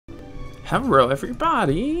Hello,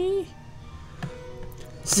 everybody.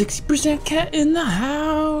 60% cat in the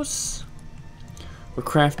house. We're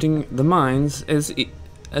crafting the mines as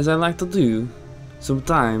I like to do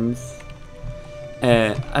sometimes.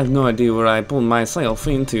 I have no idea where I pulled myself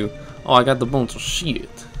into. Oh, I got a bunch of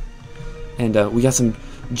shit. And we got some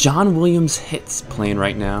John Williams hits playing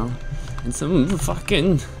right now. And some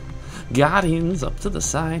fucking Guardians up to the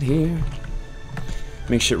side here.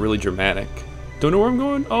 Makes shit really dramatic. Don't know where I'm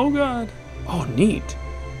going? Oh god. Oh, neat.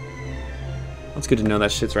 That's good to know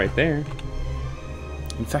that shit's right there.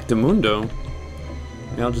 In fact, Mundo.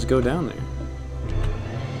 Maybe I'll just go down there.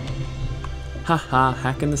 Haha,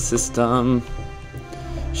 hacking the system.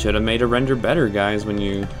 Should have made a render better, guys, when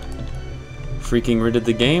you freaking ridded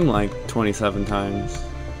the game like 27 times.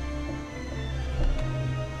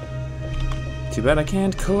 Too bad I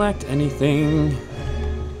can't collect anything.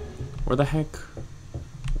 Where the heck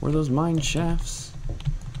were those mine shafts?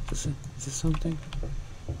 Is this something?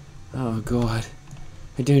 Oh god.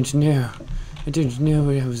 I don't know. I don't know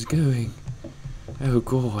where I was going. Oh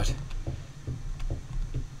god.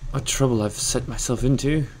 What trouble I've set myself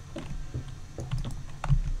into.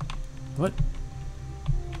 What?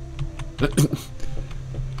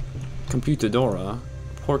 Computadora.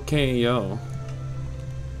 Porqueo.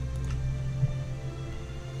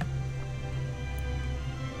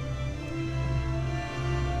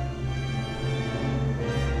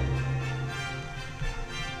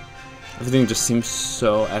 Everything just seems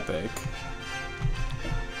so epic.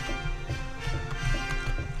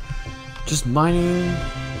 Just mining.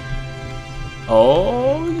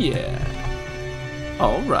 Oh yeah.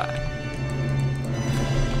 Alright.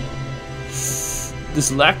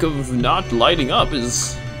 This lack of not lighting up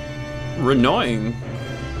is annoying.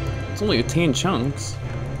 It's only 10 chunks.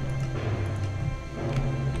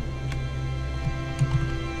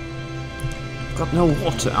 Got no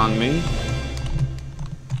water on me.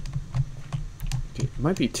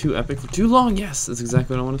 Might be too epic for too long. Yes, that's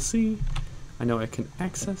exactly what I want to see. I know I can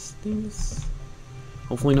access these.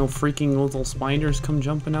 Hopefully no freaking little spiders come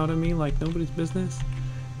jumping out at me like nobody's business.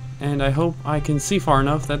 And I hope I can see far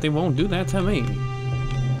enough that they won't do that to me.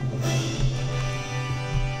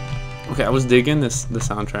 Okay, I was digging the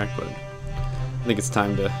soundtrack, but I think it's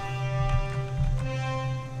time to.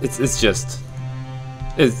 It's just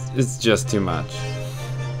too much.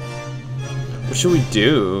 What should we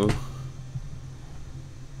do?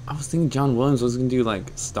 I was thinking John Williams was gonna do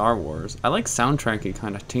like Star Wars. I like soundtracky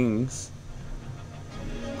kind of things,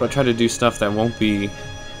 but I try to do stuff that won't be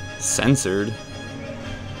censored.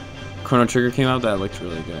 Chrono Trigger came out, that looked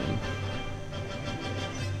really good.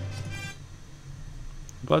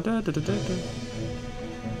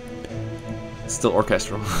 Still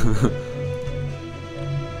orchestral.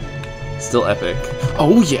 Still epic.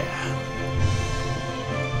 Oh yeah.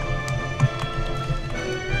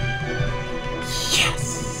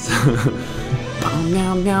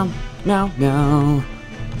 Meow meow meow meow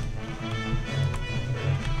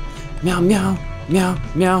meow meow meow meow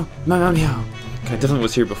meow meow meow. Okay, I definitely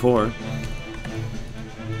was here before.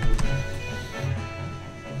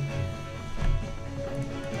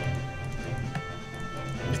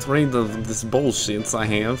 Let's read this bullshit I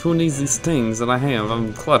have. Who needs these things that I have?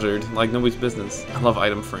 I'm cluttered like nobody's business. I love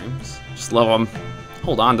item frames. Just love them.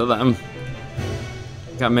 Hold on to them.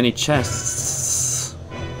 Got many chests.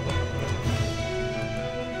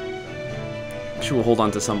 We'll hold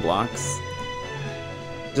on to some blocks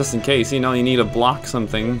just in case, you know, you need to block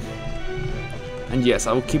something. And yes,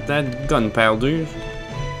 I will keep that gunpowder.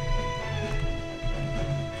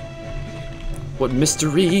 What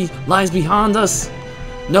mystery lies behind us?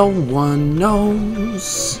 No one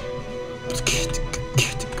knows.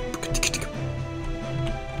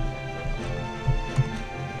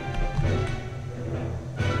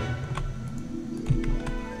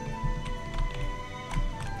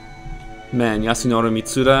 Man, Yasunori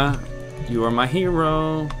Mitsuda, you are my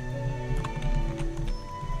hero.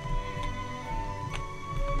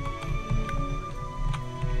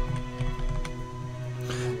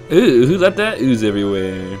 Ooh, who let that ooze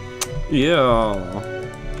everywhere? Yeah.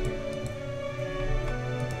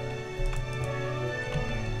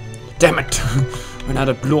 Damn it! Ran out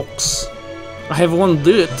of blocks. I have one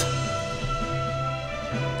dirt.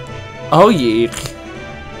 Oh yeah.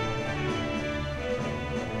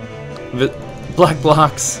 Black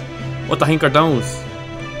blocks. What the heck are those?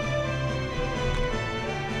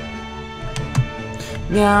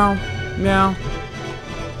 Meow, meow,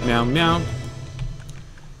 meow, meow.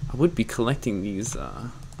 I would be collecting these.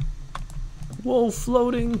 Whoa,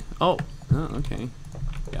 floating. Oh, okay.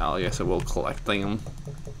 Yeah, I guess I will collect them.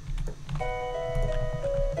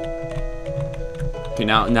 Okay,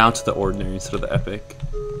 now to the ordinary instead of the epic.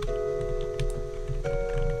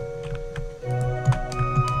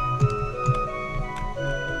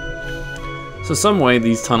 So some way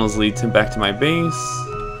these tunnels lead back to my base,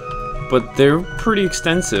 but they're pretty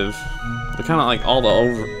extensive. They're kind of like all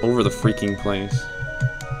over the freaking place.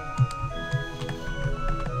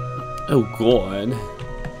 Oh god,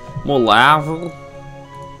 more lava.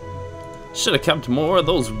 Should have kept more of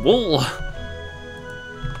those wool.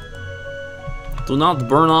 Do not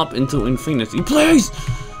burn up into infinity, please.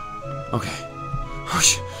 Okay.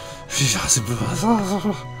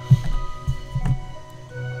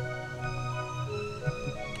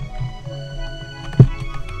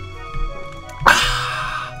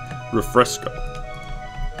 Refresco.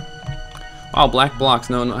 Wow, black blocks.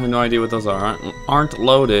 No, I have no idea what those are. Aren't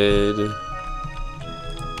loaded.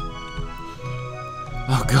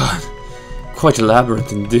 Oh god, quite a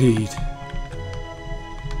labyrinth indeed.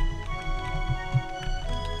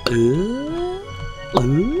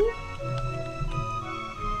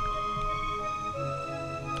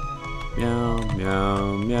 Meow,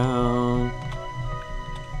 meow, meow.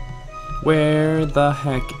 Where the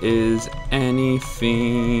heck is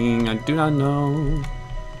anything? I do not know.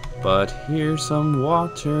 But here's some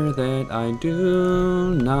water that I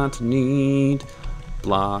do not need.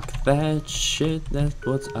 Block that shit, that's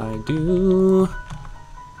what I do.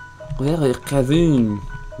 Where is Kevin?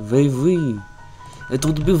 Oui. It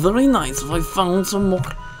would be very nice if I found some more,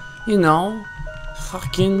 you know,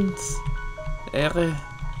 fucking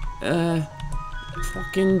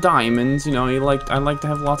fucking diamonds, you know. I like to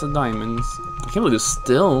have lots of diamonds. I can't believe there's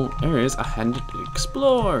still areas I hadn't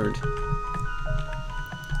explored.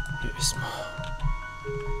 Here's more.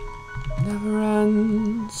 Never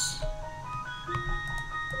ends.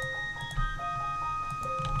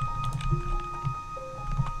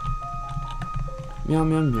 Meow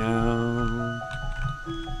meow meow.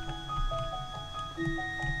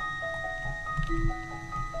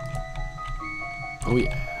 Oh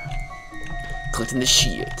yeah. Collecting the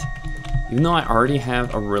shit. Even though I already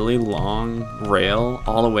have a really long rail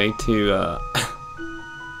all the way to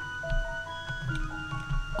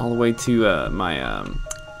my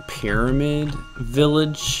pyramid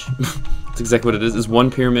village. That's exactly what it is. It's one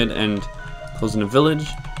pyramid and closing a village.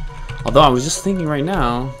 Although I was just thinking right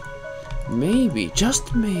now, maybe,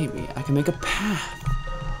 just maybe, I can make a path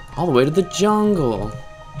all the way to the jungle.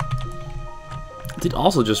 I did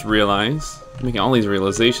also just realize, making all these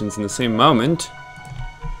realizations in the same moment,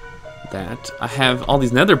 that I have all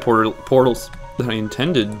these nether portals that I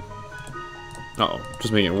intended. Uh-oh,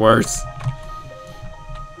 just making it worse.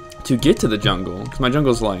 To get to the jungle, because my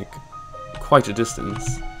jungle's like quite a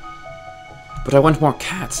distance. But I want more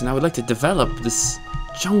cats, and I would like to develop this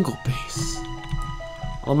jungle base.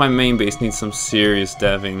 Well, my main base needs some serious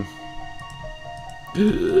deving.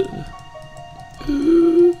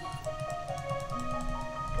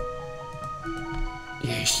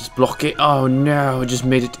 Yeah, just block it. Oh no, it just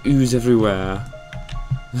made it ooze everywhere.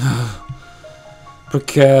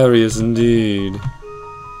 Precarious indeed.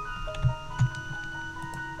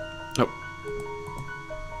 Oh.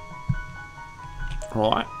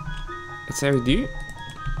 Alright. Let's say we do.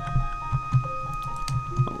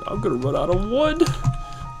 I'm gonna run out of wood.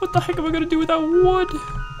 What the heck am I gonna do without wood?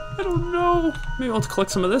 I don't know. Maybe I'll have to collect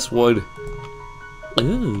some of this wood.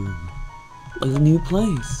 Ooh. A new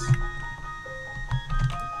place.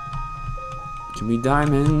 Give me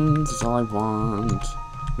diamonds, that's all I want.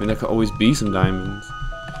 I mean, there could always be some diamonds.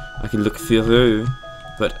 I can look through,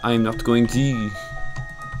 but I'm not going to.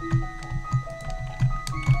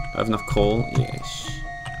 I have enough coal? Yes.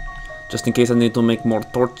 Just in case I need to make more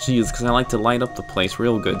torches, because I like to light up the place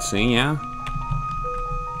real good, see, yeah?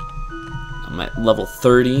 I'm at level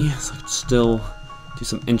 30, so I can still do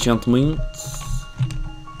some enchantments.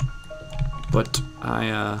 But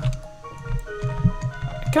I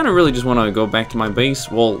kind of really just want to go back to my base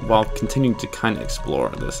while continuing to kind of explore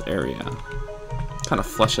this area. Kind of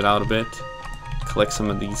flesh it out a bit. Collect some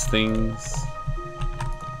of these things.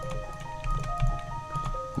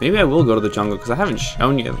 Maybe I will go to the jungle, because I haven't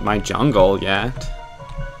shown you my jungle yet.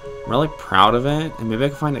 I'm really proud of it, and maybe I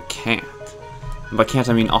can find a cat. And by cat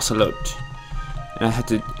I mean ocelot. And I had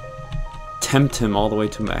to tempt him all the way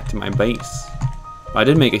back to my base. But I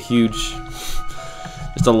did make a huge,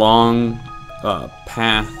 just a long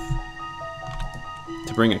path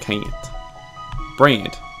to bring a cat. Bring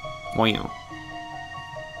it. Wow.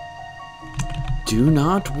 Do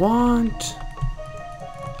not want.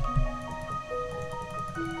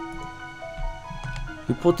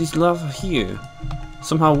 We put this lava here.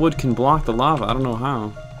 Somehow wood can block the lava. I don't know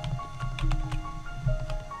how.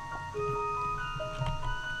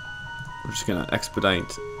 We're just gonna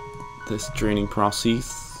expedite this draining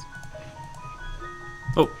process.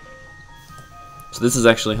 Oh! So this is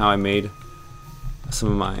actually how I made some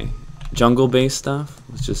of my jungle-based stuff.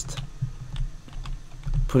 It's just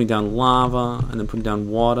putting down lava and then putting down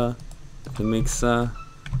water. It makes a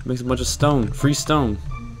bunch of stone, free stone.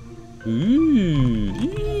 Ooh.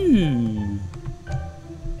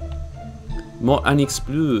 More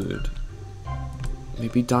unexplored.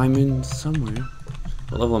 Maybe diamonds somewhere.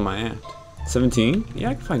 What level am I at? 17? Yeah,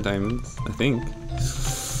 I can find diamonds, I think.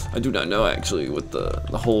 I do not know actually what the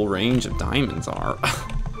whole range of diamonds are.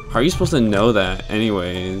 How are you supposed to know that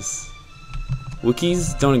anyways?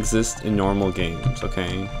 Wikis don't exist in normal games,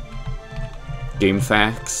 okay? Game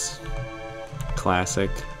facts. Classic.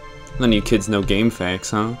 None of you kids know game facts,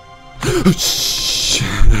 huh?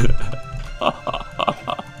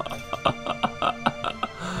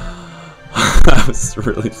 I was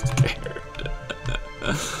really scared.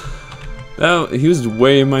 No, he was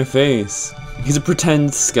way in my face. He's a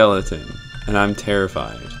pretend skeleton, and I'm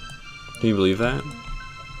terrified. Can you believe that?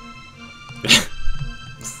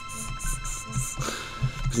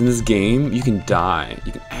 Because in this game, you can die.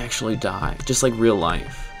 You can actually die, just like real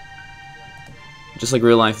life. Just like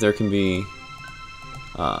real life, there can be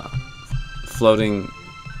floating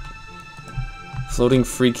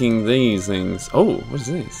freaking these things. Oh, what is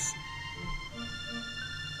this?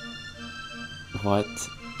 What?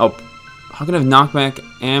 Oh, how can I have knockback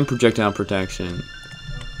and projectile protection?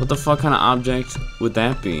 What the fuck kind of object would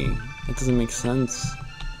that be? That doesn't make sense.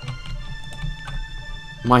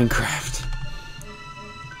 Minecraft.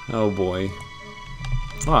 Oh boy.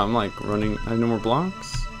 Oh, I'm like running. I have no more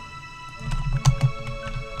blocks.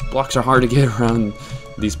 Blocks are hard to get around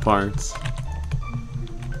these parts.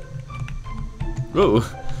 Whoa,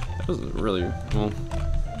 that was really well.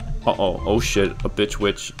 Uh-oh, oh shit, a bitch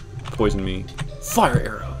witch poisoned me. Fire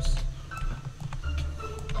arrows.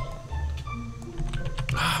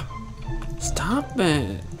 Stop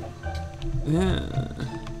it. Yeah.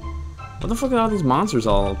 What the fuck are all these monsters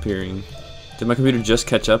all appearing? Did my computer just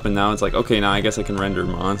catch up and now it's like, okay, now I guess I can render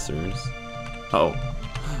monsters. Uh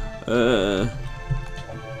oh.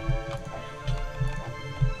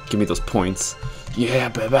 Give me those points. Yeah,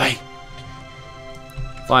 baby.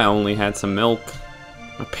 If I only had some milk.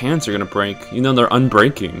 My pants are gonna break. You know they're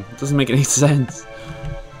unbreaking. It doesn't make any sense.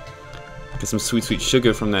 Get some sweet, sweet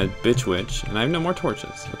sugar from that bitch witch. And I have no more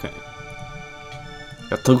torches. Okay.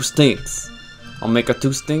 Got 2 sticks. I'll make a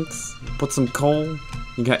 2 sticks. Put some coal.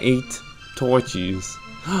 You got 8 torches.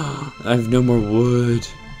 I have no more wood.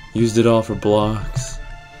 Used it all for blocks.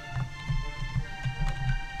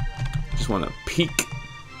 Just want to peek.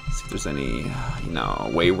 See if there's any, you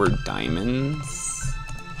know, wayward diamonds.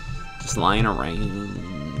 Just lying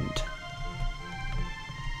around.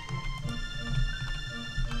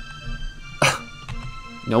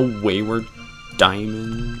 No wayward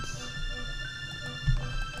diamonds.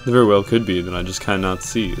 There very well could be that I just cannot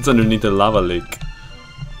see. It's underneath the lava lake.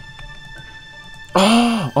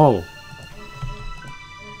 Oh! Oh!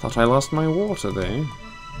 Thought I lost my water there.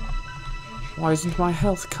 Why isn't my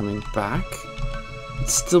health coming back?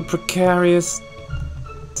 It's still precarious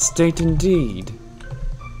state indeed.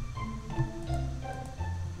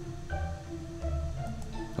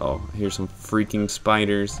 Oh, here's some freaking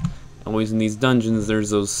spiders. Always in these dungeons, there's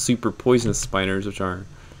those super poisonous spiders, which are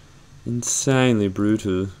insanely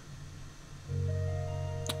brutal.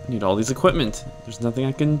 I need all these equipment. There's nothing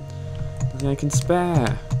I can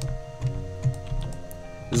spare.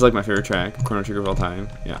 This is like my favorite track, Chrono Trigger of all time.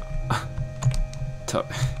 Yeah.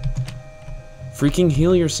 Freaking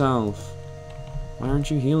heal yourself. Why aren't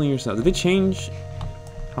you healing yourself? Did they change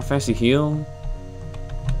how fast you heal?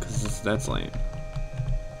 Because that's lame.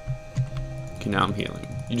 Okay, now I'm healing.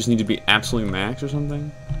 You just need to be absolutely max or something?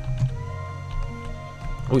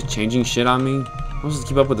 Always changing shit on me? I'm supposed to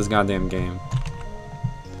keep up with this goddamn game.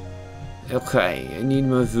 Okay, I need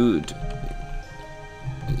more food.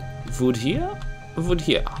 Food here? Food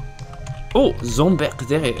here. Oh, zombie back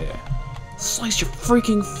there. Slice your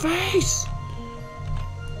freaking face!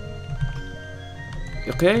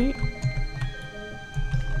 Okay?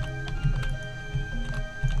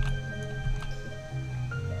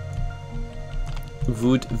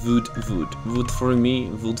 Wood, wood, wood. Wood for me,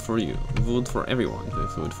 wood for you. Wood for everyone.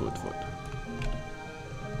 Food, food, food.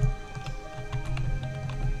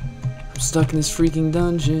 I'm stuck in this freaking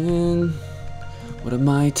dungeon. What am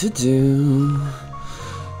I to do?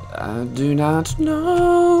 I do not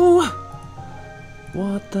know.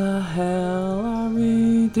 What the hell are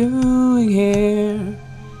we doing here?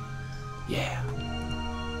 Yeah.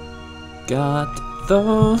 Got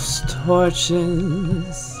those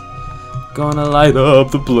torches. Gonna light up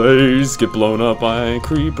the blaze, get blown up by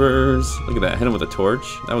creepers. Look at that, hit him with a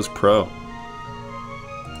torch. That was pro.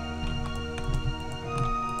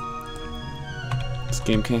 This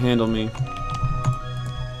game can't handle me.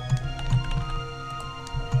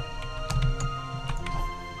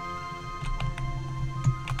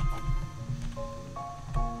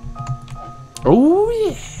 Oh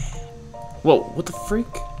yeah! Whoa, what the freak?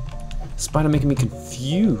 Spider making me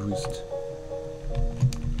confused.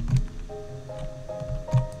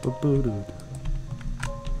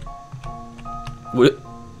 What?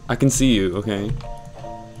 I can see you, okay.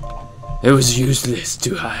 It was useless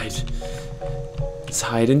to hide. It's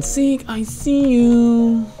hide and seek, I see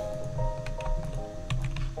you.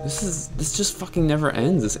 This just fucking never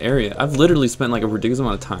ends, this area. I've literally spent like a ridiculous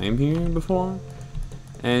amount of time here before.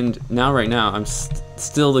 And now, right now, I'm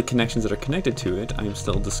still the connections that are connected to it. I'm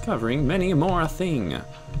still discovering many more thing.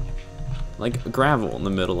 Like gravel in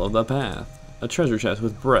the middle of the path. A treasure chest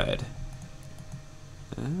with bread.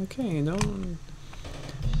 Okay, don't...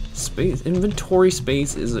 Space, inventory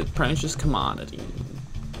space is a precious commodity.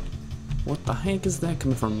 What the heck is that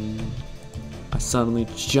coming from? I suddenly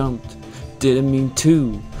jumped. Didn't mean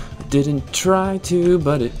to. I didn't try to,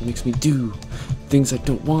 but it makes me do things I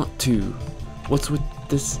don't want to. What's with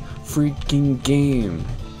this freaking game?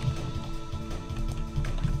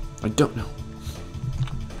 I don't know.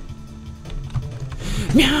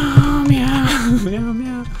 Meow, meow, meow,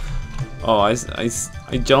 meow. Oh, I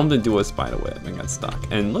jumped into a spider web and got stuck.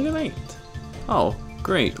 And look at that. Oh,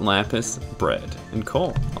 great. Lapis, bread, and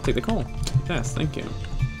coal. I'll take the coal. Yes, thank you.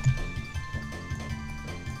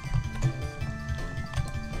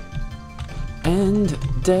 And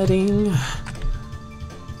deading.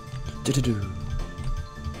 Do-do-do.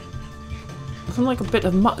 Nothing like a bit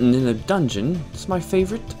of mutton in a dungeon. It's my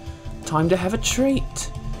favorite time to have a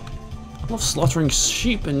treat. I love slaughtering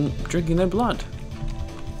sheep and drinking their blood.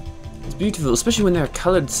 It's beautiful, especially when they're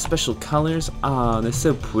colored special colors. Ah, they're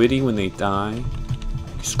so pretty when they die.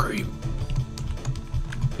 They scream.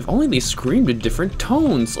 If only they screamed in different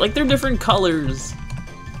tones, like they're different colors.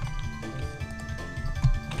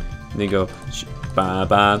 And they go ba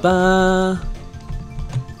ba ba.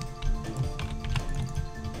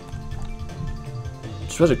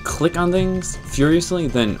 Just rather click on things furiously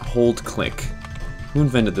than hold click. Who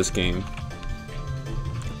invented this game?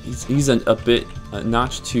 He's a bit a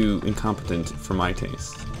notch too incompetent for my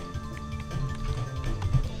taste.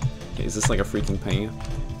 Okay, is this like a freaking pain?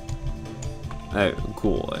 Good.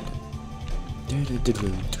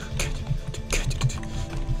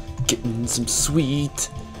 Getting some sweet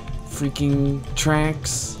freaking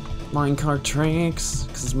tracks, minecart tracks,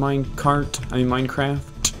 because it's Minecraft.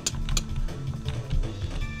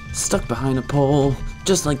 Stuck behind a pole,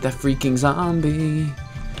 just like that freaking zombie.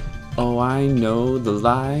 Oh, I know the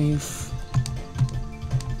life.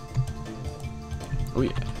 Oh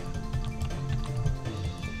yeah.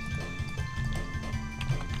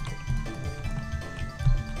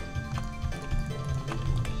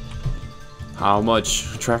 How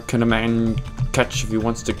much track can a man catch if he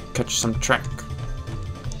wants to catch some track?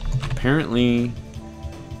 Apparently,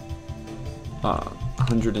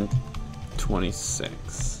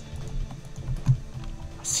 126.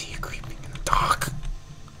 I see you creeping in the dark.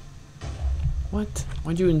 What?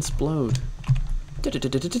 Why'd you explode? Don't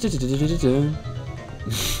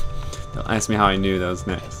ask me how I knew that was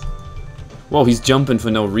next. Whoa, he's jumping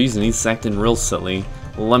for no reason. He's acting real silly.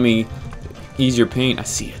 Let me ease your pain. I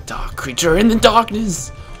see a dark creature in the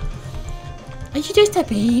darkness. Are you just a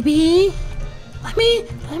baby? Let me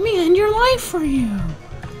end your life for you.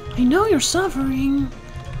 I know you're suffering,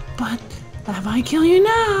 but if I kill you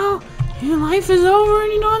now, your life is over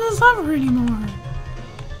and you don't have to suffer anymore.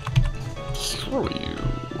 Destroy you.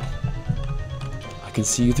 I can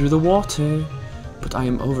see you through the water, but I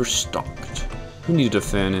am overstocked. Who needed a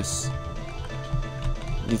furnace?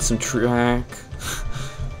 Need some track.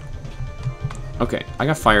 Okay, I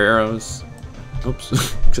got fire arrows. Oops,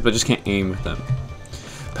 except I just can't aim with them.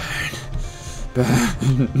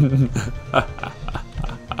 Burn.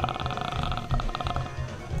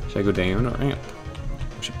 Should I go down or ramp?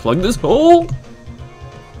 I should plug this hole?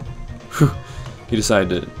 Whew. He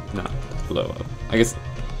decided to not blow up. I guess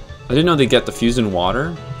I didn't know they get the fuse in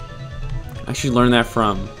water. I actually learned that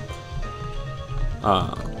from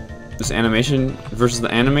this animation versus the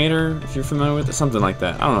animator, if you're familiar with it, something like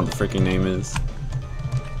that. I don't know what the freaking name is.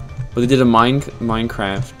 But they did a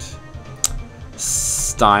Minecraft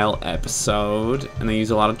style episode, and they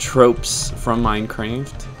use a lot of tropes from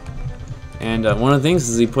Minecraft. And one of the things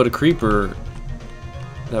is he put a creeper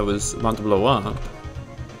that was about to blow up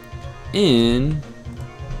in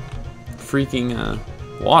freaking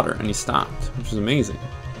water, and he stopped, which was amazing.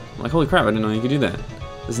 I'm like, holy crap, I didn't know you could do that.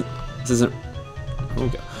 This isn't... Oh,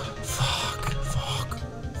 God. Fuck.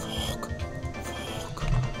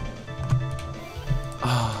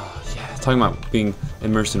 Oh, yeah. Talking about being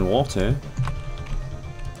immersed in water.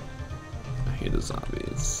 I hear the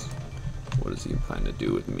zombies. What does he plan to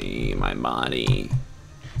do with me, my body?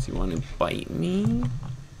 Does he want to bite me?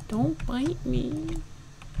 Don't bite me.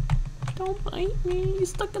 Don't bite me. You're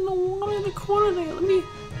stuck in the water in the corner there. Let me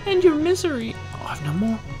end your misery. Oh, I have no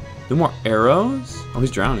more. No more arrows? Oh,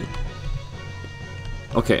 he's drowning.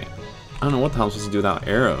 Okay. I don't know what the hell I'm supposed to do without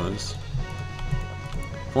arrows.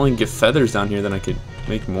 If only I can get feathers down here, then I could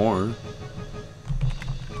make more.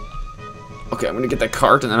 Okay, I'm gonna get that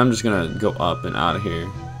cart, and then I'm just gonna go up and out of here.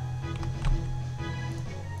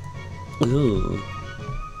 Ooh.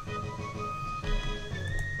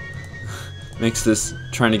 Makes this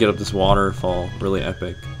trying to get up this waterfall really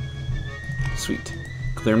epic. Sweet.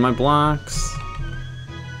 Clear my blocks.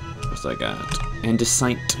 What's I got?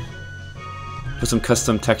 Andesite. Put some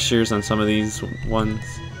custom textures on some of these ones.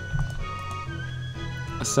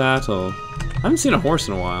 A saddle. I haven't seen a horse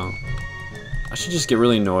in a while. I should just get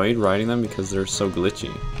really annoyed riding them because they're so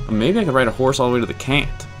glitchy. Or maybe I could ride a horse all the way to the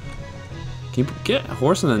cant. Can you get a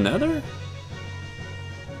horse in the nether?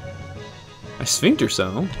 I sphincter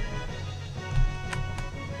so.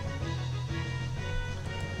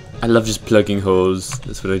 I love just plugging holes.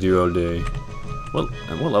 That's what I do all day. Well,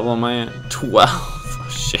 what level am I at? 12. Oh,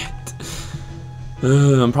 shit.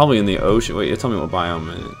 I'm probably in the ocean. Wait, tell me what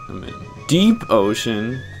biome I'm in. Deep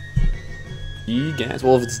ocean. Gas.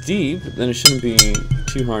 Well, if it's deep, then it shouldn't be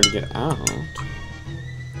too hard to get out.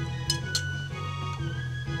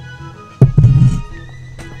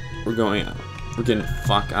 We're going out. We're getting the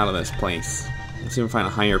fuck out of this place. Let's see if we can find a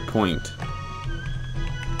higher point.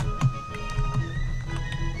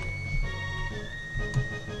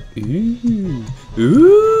 Ooh.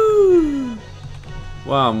 Ooh.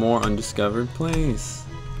 Wow, more undiscovered place.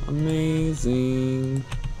 Amazing.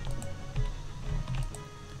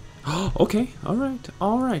 Okay, alright.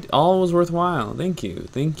 All was worthwhile. Thank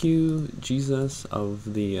you, Jesus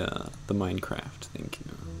of the Minecraft. Thank you.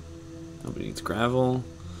 Nobody needs gravel.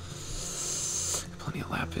 Plenty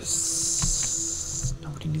of lapis.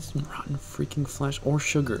 Nobody needs some rotten freaking flesh or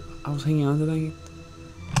sugar. I was hanging on to that.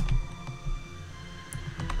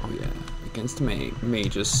 Oh yeah, against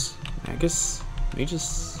magus.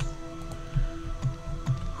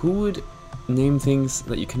 Who would name things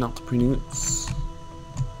that you cannot pronounce?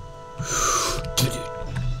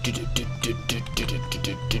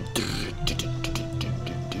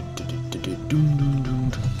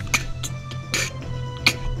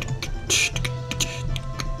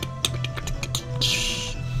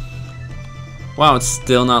 Wow, it's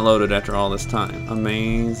still not loaded after all this time.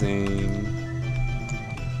 Amazing.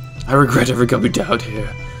 I regret ever coming down here.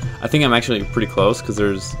 I think I'm actually pretty close because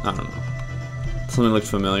there's, I don't know, something looked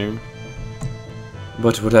familiar.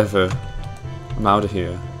 But whatever. I'm out of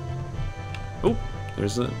here. Oh,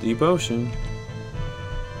 there's a deep ocean.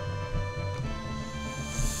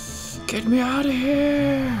 Get me out of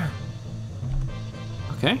here!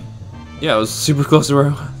 Okay. Yeah, I was super close to where I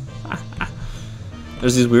was.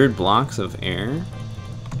 There's these weird blocks of air.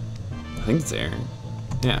 I think it's air.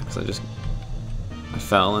 Yeah, because I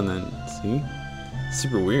fell and then, see?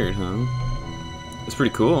 Super weird, huh? It's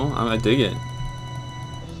pretty cool. I dig it.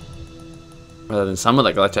 Rather than some of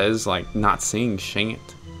the glitches, like not seeing shit.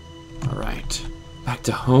 Alright. Back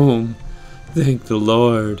to home. Thank the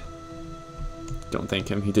Lord. Don't thank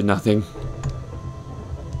him. He did nothing.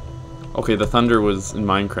 Okay, the thunder was in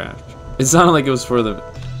Minecraft. It sounded like it was for the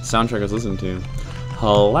soundtrack I was listening to.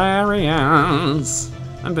 Hilarious.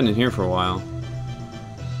 I've been in here for a while.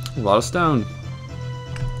 A lot of stone.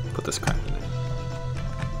 Put this crap in there.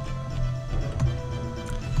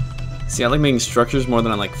 See, I like making structures more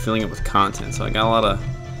than I like filling it with content. So I got a lot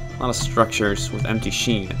of structures with empty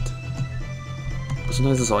sheet. But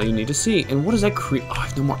sometimes that's all you need to see. And what does that create? Oh, I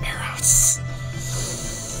have no more arrows.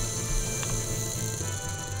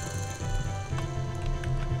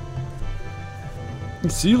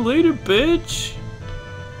 See you later, bitch.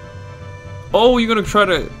 Oh, you're gonna try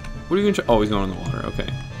to... What are you gonna try? Oh, he's going in the water. Okay.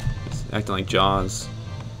 He's acting like Jaws.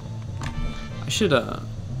 I should,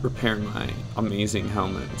 repair my amazing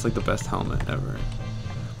helmet. It's like the best helmet ever.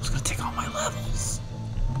 I was gonna take all my levels.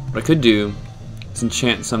 What I could do is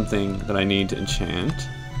enchant something that I need to enchant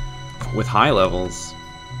with high levels.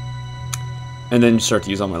 And then start to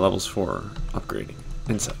use all my levels for upgrading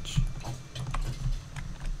and such.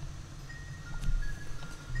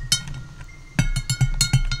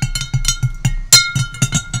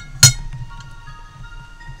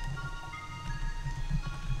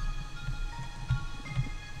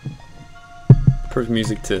 perfect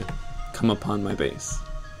music to come upon my base.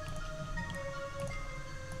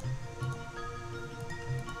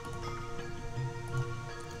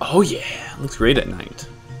 Oh yeah, looks great at night.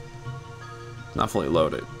 Not fully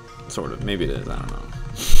loaded, sort of. Maybe it is, I don't know.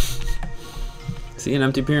 See, an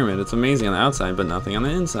empty pyramid. It's amazing on the outside, but nothing on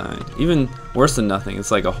the inside. Even worse than nothing,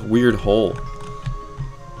 it's like a weird hole.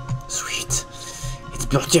 Sweet. It's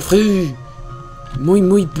beautiful.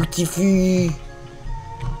 Muy beautiful.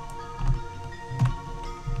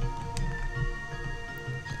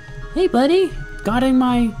 Hey, buddy. Guarding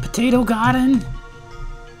my potato garden?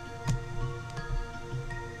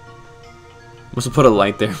 Must have put a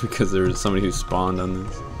light there because there was somebody who spawned on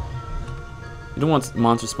this. You don't want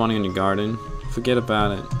monsters spawning in your garden. Forget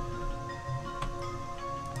about it.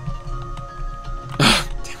 Damn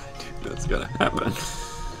it, dude, that's gonna happen.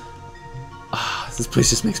 This place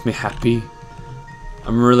just makes me happy.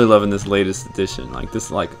 I'm really loving this latest edition. Like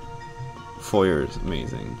this, foyer is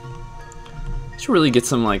amazing. I should really get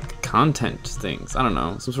some content things. I don't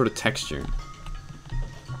know, some sort of texture.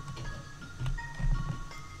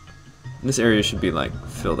 This area should be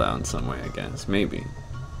filled out in some way, I guess. Maybe.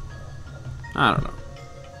 I don't know.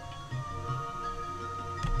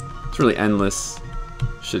 It's really endless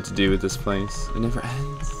shit to do with this place. It never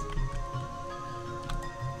ends.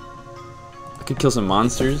 I could kill some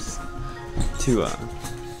monsters to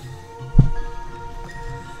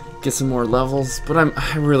get some more levels, but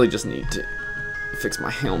I really just need to fix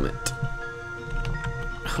my helmet.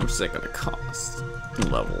 How much is that gonna cost?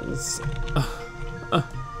 Levels.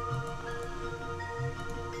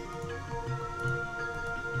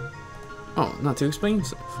 Oh, not too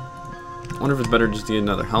expensive. I wonder if it's better just to get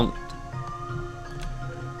another helmet.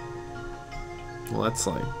 Well, that's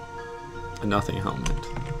like a nothing helmet.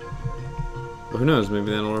 But who knows,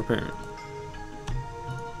 maybe that'll repair it.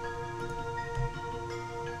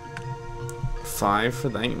 5 for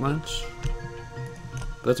that much?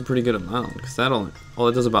 But that's a pretty good amount, because that only, well,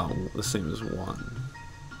 it does about the same as 1.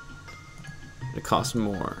 It costs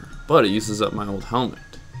more, but it uses up my old helmet.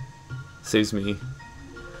 Saves me,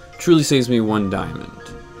 truly saves me 1 diamond.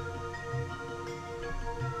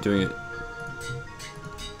 Doing it.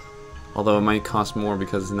 Although it might cost more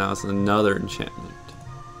because now it's another enchantment.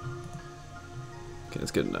 Okay,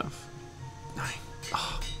 that's good enough. 9.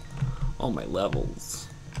 Oh, all my levels.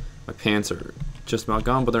 My pants are just about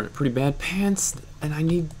gone, but they're pretty bad pants, and I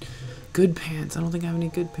need good pants. I don't think I have any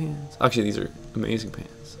good pants. Actually, these are amazing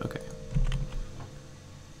pants. Okay.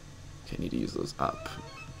 Okay, I need to use those up.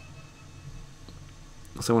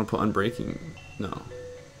 Also, I want to put unbreaking. No,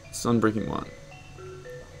 it's unbreaking 1.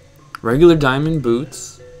 Regular diamond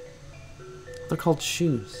boots. They're called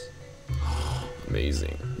shoes.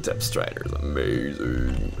 Amazing. Depth Strider's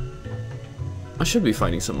amazing. I should be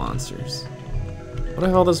fighting some monsters. What do I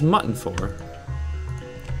have all this mutton for?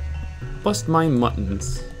 Bust my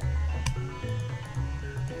muttons.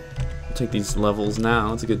 I'll take these levels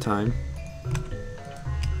now. It's a good time.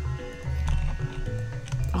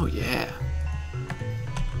 Oh yeah.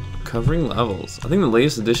 Covering levels. I think the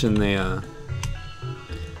latest edition they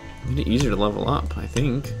made it easier to level up, I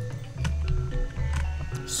think.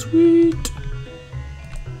 Sweet.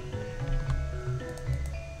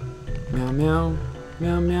 Meow meow.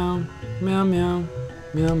 Meow meow. Meow meow.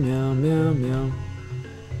 Meow meow meow meow.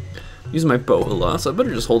 Using my bow a lot, so I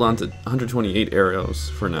better just hold on to 128 arrows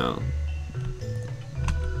for now.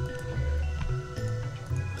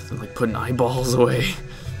 I'm like putting eyeballs away.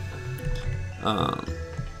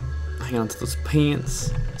 Hang on to those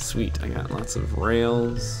pants. Sweet, I got lots of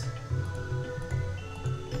rails.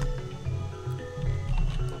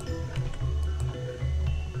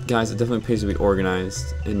 Guys, it definitely pays to be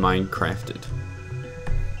organized and Minecrafted.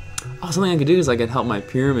 Oh, something I could do is I could help my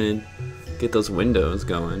pyramid get those windows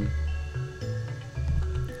going.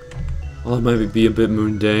 Well, it might be a bit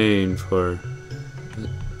mundane for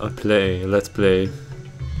a let's play.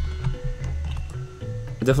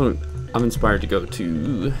 I'm inspired to go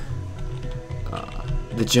to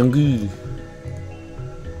the jungle.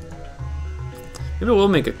 Maybe we'll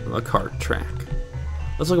make a cart track.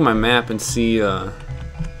 Let's look at my map and see what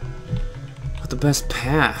the best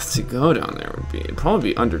path to go down there would be. It'd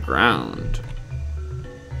probably be underground.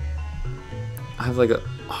 I have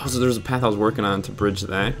oh, so there's a path I was working on to bridge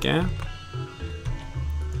that gap.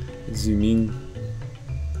 Zoom in.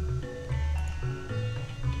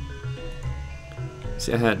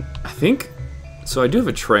 See, I think, so I do have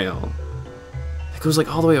a trail. It goes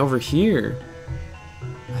all the way over here,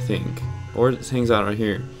 I think. Or it hangs out right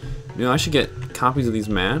here. You know, I should get copies of these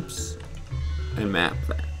maps and map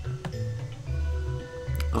that.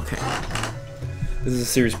 Okay. This is a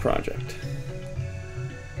serious project.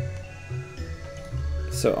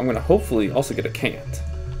 So I'm gonna hopefully also get a cat.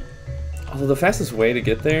 Although the fastest way to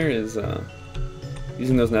get there is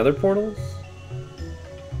using those nether portals.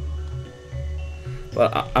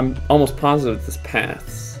 But I'm almost positive this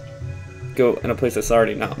paths go in a place that's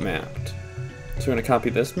already not mapped. So we're gonna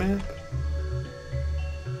copy this map.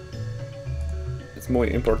 It's muy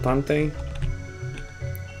importante.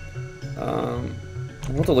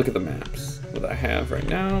 I want to look at the maps that I have right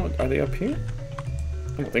now. Are they up here?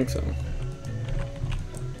 I don't think so.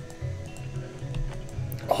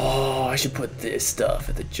 Oh, I should put this stuff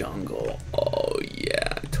at the jungle. Oh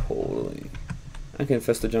yeah, totally. I can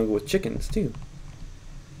infest the jungle with chickens too.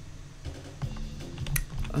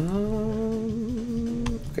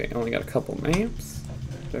 Okay, I only got a couple maps.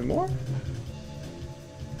 Is there more?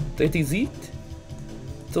 That is it?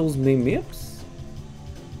 Those main maps?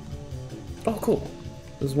 Oh, cool.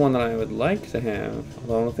 This is one that I would like to have.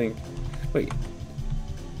 Although I don't think. Wait.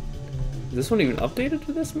 Is this one even updated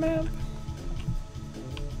to this map?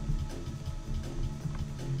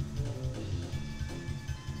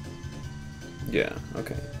 Yeah,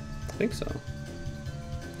 okay. I think so.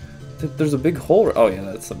 There's a big hole. Oh, yeah,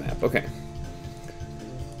 that's the map. Okay.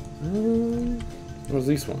 What was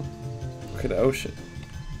this one? Okay, the ocean.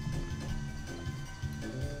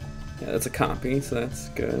 Yeah, that's a copy, so that's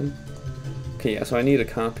good. Okay, yeah, so I need a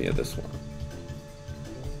copy of this one.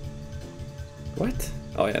 What?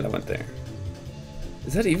 Oh, yeah, that went there.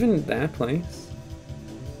 Is that even that place?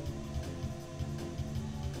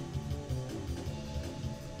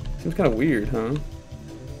 Seems kind of weird, huh?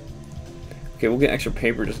 Okay, we'll get extra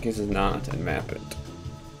paper just in case it's not and map it.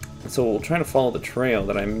 So we'll try to follow the trail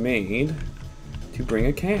that I made to bring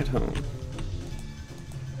a cat home.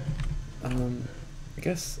 I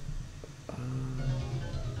guess I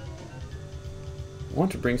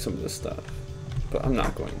want to bring some of this stuff, but I'm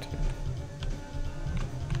not going to.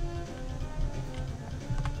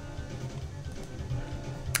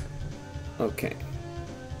 Okay,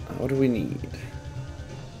 what do we need?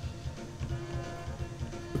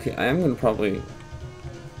 Okay, I am gonna probably.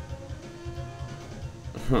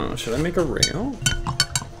 Should I make a rail?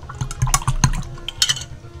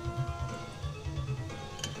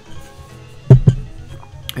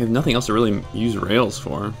 I have nothing else to really use rails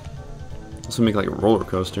for. This will make like a roller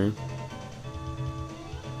coaster.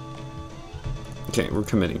 Okay, we're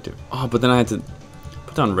committing to. Oh, but then I had to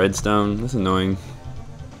put down redstone. That's annoying.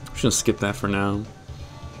 I'm just gonna skip that for now.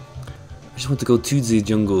 I just want to go to the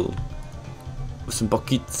jungle with some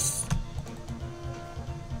buckets,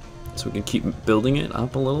 so we can keep building it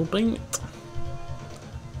up a little bit.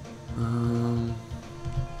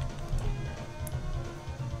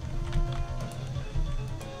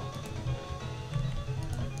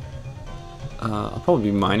 I'll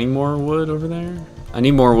probably be mining more wood over there. I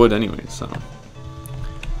need more wood anyway, so.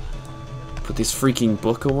 Put this freaking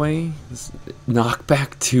book away. This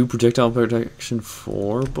knockback 2 projectile protection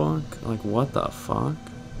 4 book. Like, what the fuck?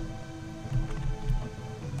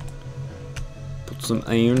 Put some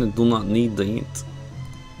iron, I do not need that.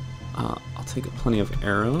 I'll take plenty of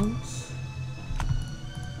arrows.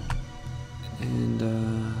 And,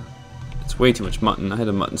 it's way too much mutton. I had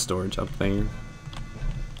a mutton storage up there.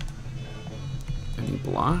 Any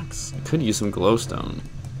blocks? I could use some glowstone.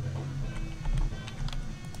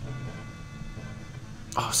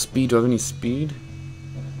 Oh, speed. Do I have any speed?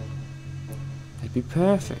 That'd be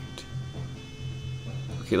perfect.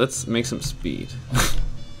 Okay, let's make some speed.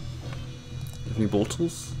 Any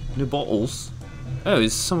bottles? No bottles? Oh,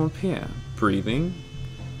 there's some up here. Breathing.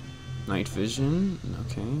 Night vision.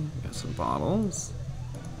 Okay, got some bottles.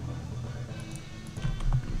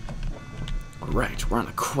 Alright, we're on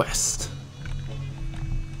a quest.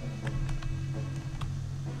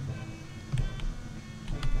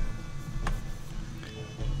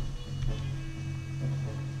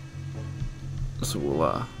 So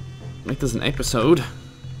we'll make this an episode.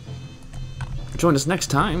 Join us next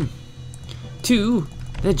time to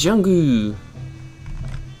the jungle.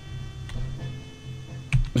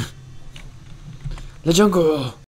 The jungle.